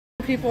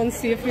people and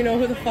see if we know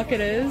who the fuck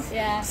it is.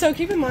 Yeah. So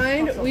keep in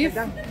mind, we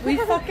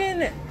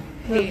fucking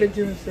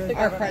hate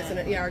our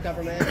president, our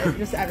government, and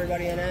just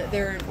everybody in it.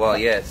 They're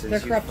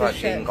since you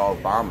fucking got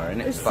Obama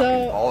and it's So-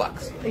 fucking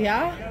bollocks.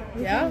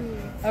 Yeah.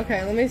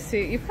 Okay, let me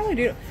see. You probably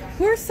do.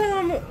 Who are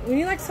some? We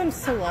need like some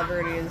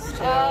celebrities too.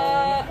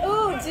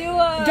 Don't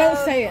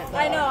say it, though.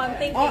 I know. I'm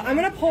thinking. I'm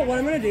gonna pull. What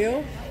I'm gonna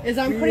do is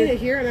I'm putting it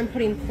here and I'm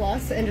putting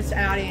plus and just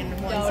adding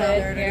ones on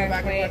there to go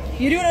back and forth.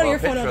 You do it on your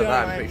phone. I'll do it on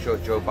I'm mine. pretty sure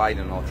Joe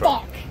Biden or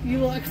Trump. Fuck. You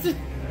look.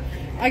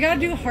 I gotta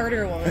do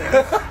harder ones.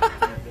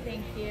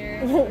 Thank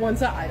you. Ones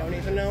that I don't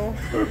even know.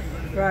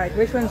 Right.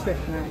 Which one's which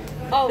now?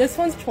 Oh, this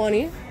one's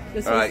 20.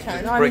 This one's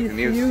 10. Just breaking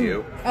news to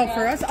you. Oh,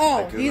 for us?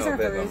 Oh, I do these know are a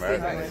bit hers. of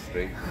American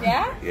history.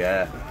 Yeah?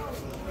 Yeah.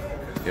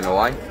 You know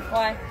why?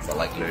 Why? I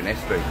like learning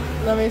history.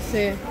 Let me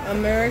see.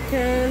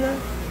 American,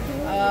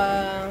 11.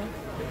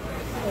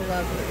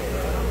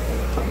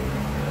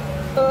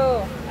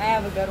 Oh, I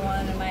have a good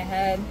one in my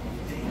head.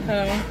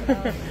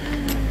 Oh.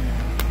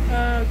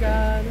 Oh,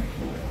 God.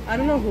 I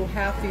don't know who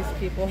half these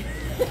people.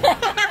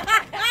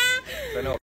 I know.